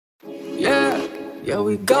Yeah,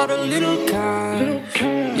 we got a little cash.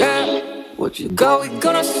 Yeah, what you got, we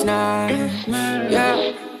gonna snatch.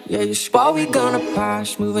 Yeah, yeah, you spot, we gonna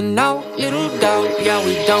pass. Moving out, little doubt. Yeah,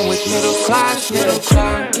 we done with middle class, middle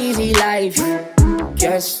class. Easy life,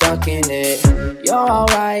 get stuck in it. You're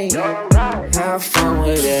alright, have fun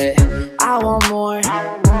with it. I want more,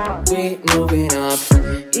 we moving up.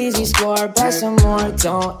 Easy score, bet some more,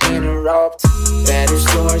 don't interrupt. Better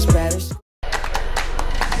scores, better.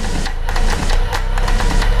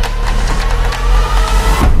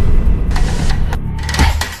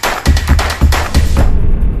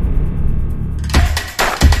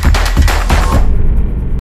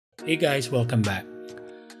 Hey guys, welcome back.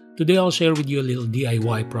 Today I'll share with you a little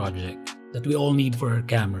DIY project that we all need for our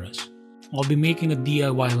cameras. I'll be making a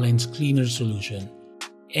DIY lens cleaner solution,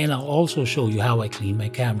 and I'll also show you how I clean my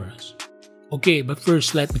cameras. Okay, but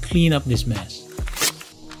first let me clean up this mess.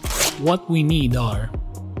 What we need are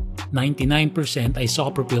 99%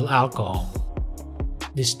 isopropyl alcohol,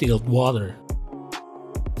 distilled water,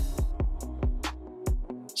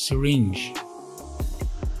 syringe,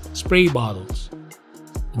 spray bottles,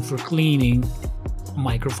 and for cleaning, a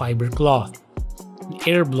microfiber cloth, an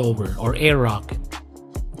air blower or air rocket,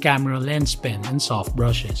 a camera lens pen, and soft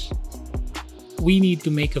brushes. We need to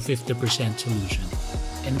make a 50% solution,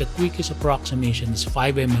 and the quickest approximation is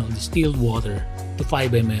 5 ml distilled water to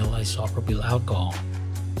 5 ml isopropyl alcohol.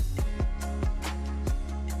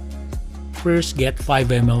 First, get 5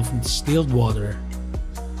 ml of distilled water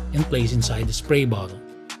and place inside the spray bottle.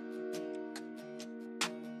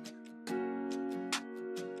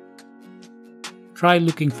 Try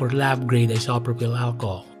looking for lab-grade isopropyl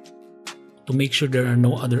alcohol to make sure there are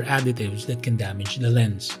no other additives that can damage the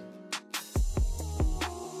lens.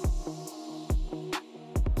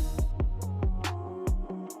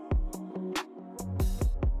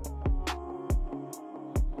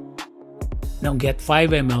 Now get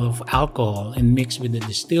 5 ml of alcohol and mix with the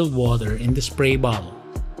distilled water in the spray bottle.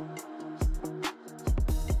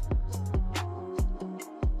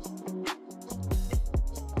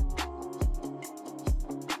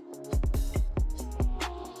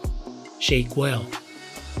 Shake well.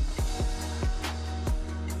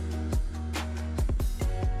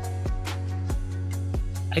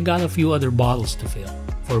 I got a few other bottles to fill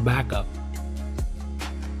for backup.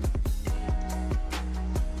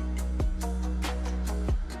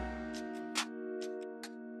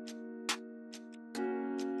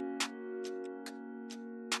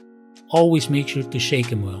 Always make sure to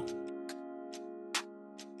shake them well.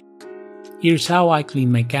 Here's how I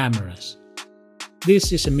clean my cameras.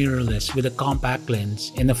 This is a mirrorless with a compact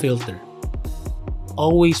lens and a filter.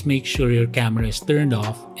 Always make sure your camera is turned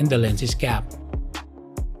off and the lens is capped.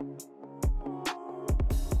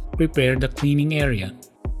 Prepare the cleaning area.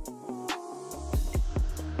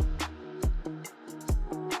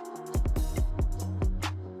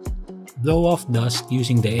 Blow off dust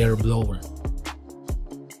using the air blower.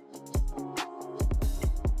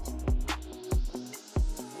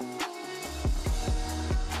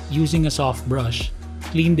 Using a soft brush,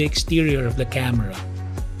 clean the exterior of the camera.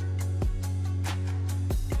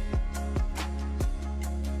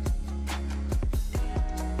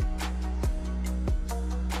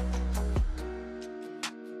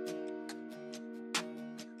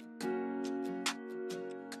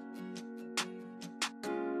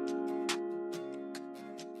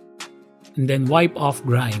 And then wipe off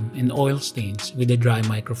grime and oil stains with a dry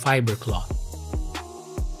microfiber cloth.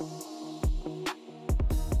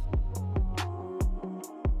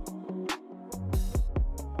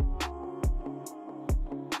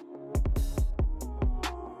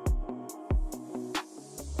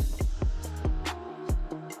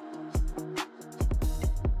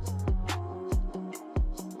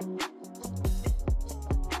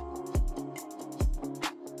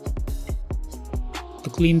 To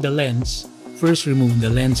clean the lens, first remove the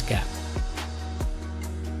lens cap.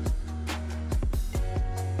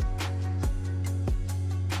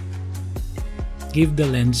 Give the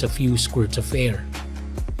lens a few squirts of air.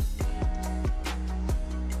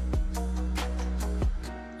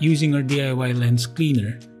 Using our DIY lens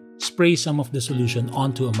cleaner, spray some of the solution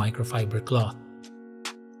onto a microfiber cloth.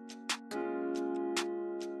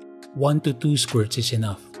 1 to 2 squirts is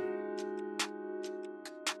enough.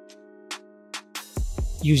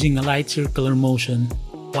 Using a light circular motion,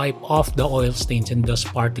 wipe off the oil stains and dust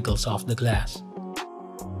particles off the glass.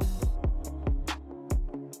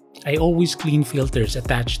 I always clean filters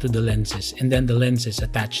attached to the lenses and then the lenses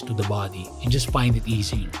attached to the body. I just find it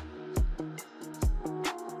easier.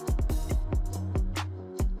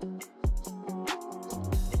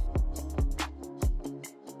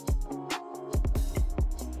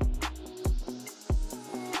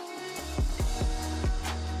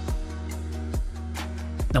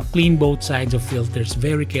 Now clean both sides of filters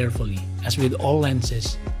very carefully, as with all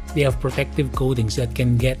lenses, they have protective coatings that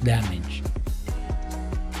can get damaged.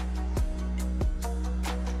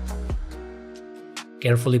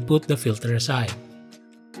 Carefully put the filter aside.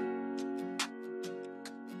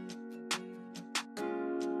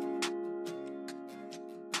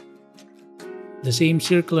 The same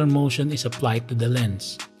circular motion is applied to the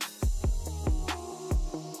lens.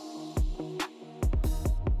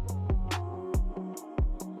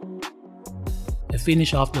 I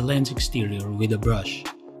finish off the lens exterior with a brush.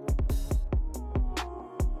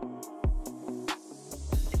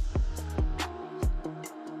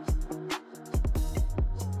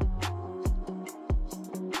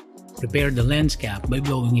 Prepare the lens cap by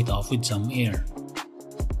blowing it off with some air.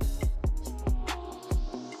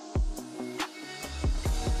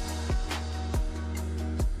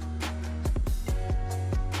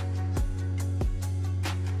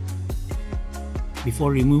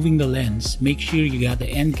 Before removing the lens, make sure you got the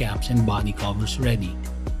end caps and body covers ready.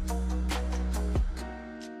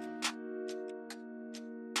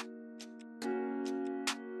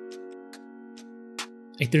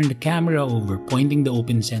 I turn the camera over, pointing the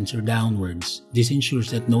open sensor downwards. This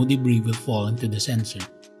ensures that no debris will fall into the sensor.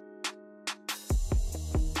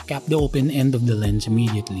 Cap the open end of the lens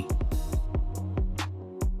immediately.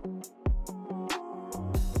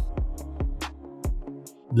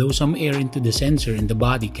 Blow some air into the sensor and the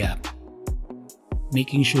body cap,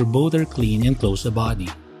 making sure both are clean, and close the body.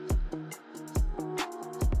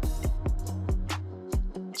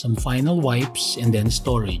 Some final wipes and then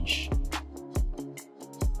storage.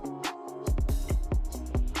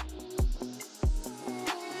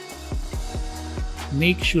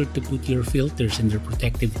 Make sure to put your filters in their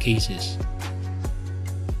protective cases.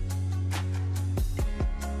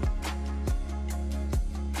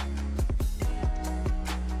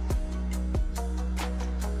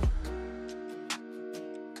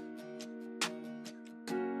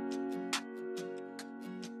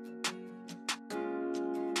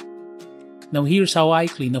 Now here's how I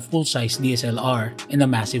clean a full-size DSLR and a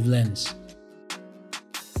massive lens.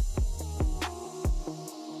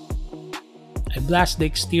 I blast the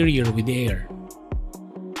exterior with air.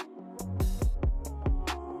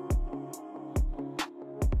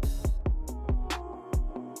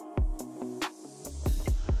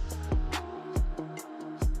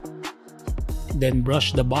 Then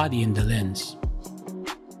brush the body and the lens.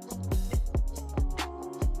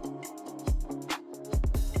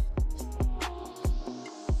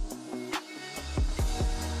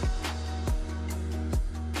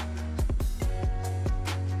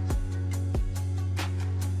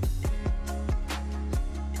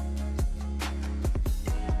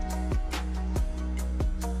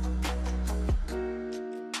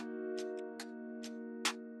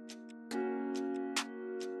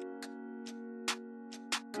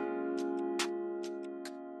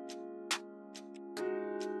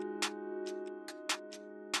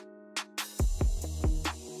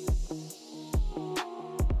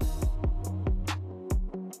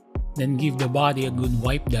 Then give the body a good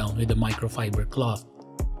wipe down with a microfiber cloth.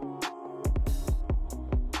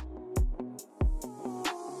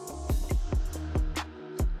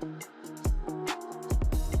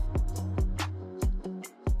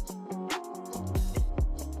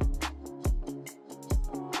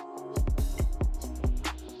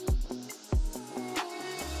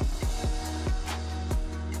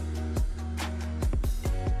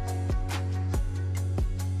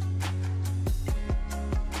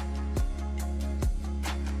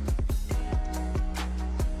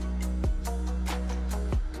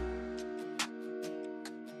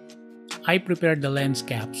 I prepare the lens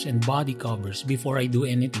caps and body covers before I do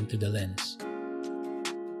anything to the lens.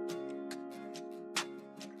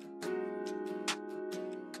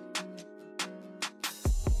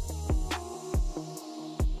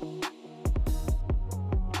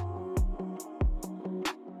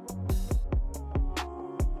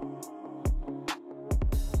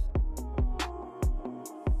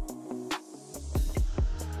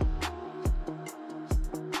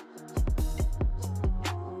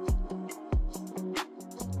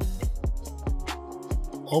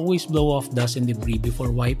 Always blow off dust and debris before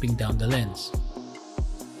wiping down the lens.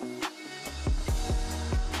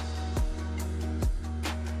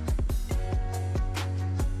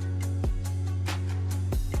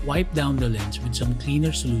 Wipe down the lens with some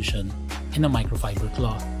cleaner solution and a microfiber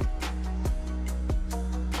cloth.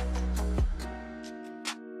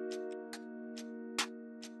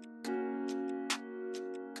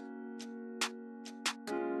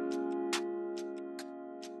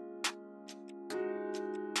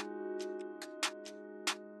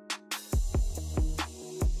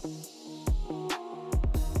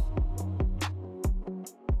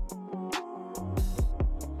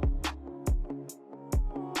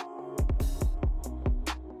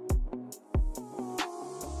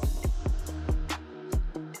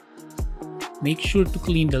 Make sure to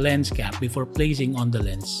clean the lens cap before placing on the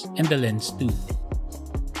lens and the lens tube.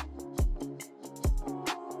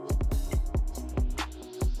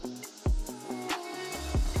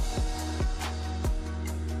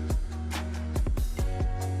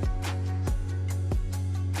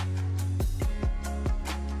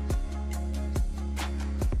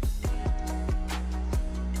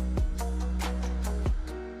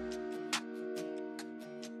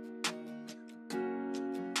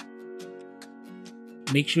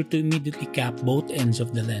 Make sure to immediately cap both ends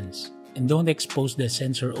of the lens and don't expose the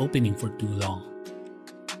sensor opening for too long.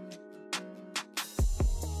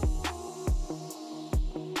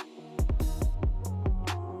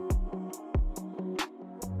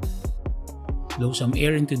 Blow some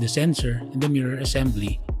air into the sensor and the mirror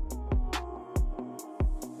assembly.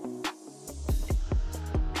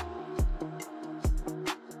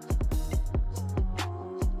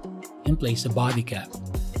 And place the body cap.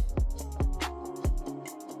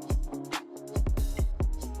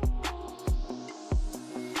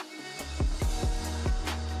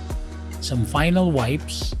 Some final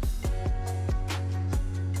wipes.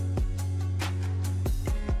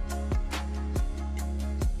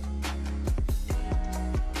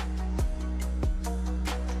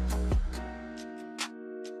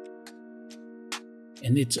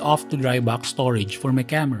 And it's off to dry box storage for my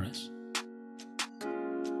cameras.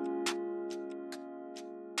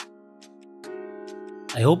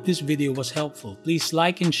 I hope this video was helpful. Please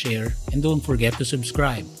like and share, and don't forget to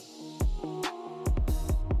subscribe.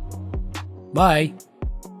 Bye!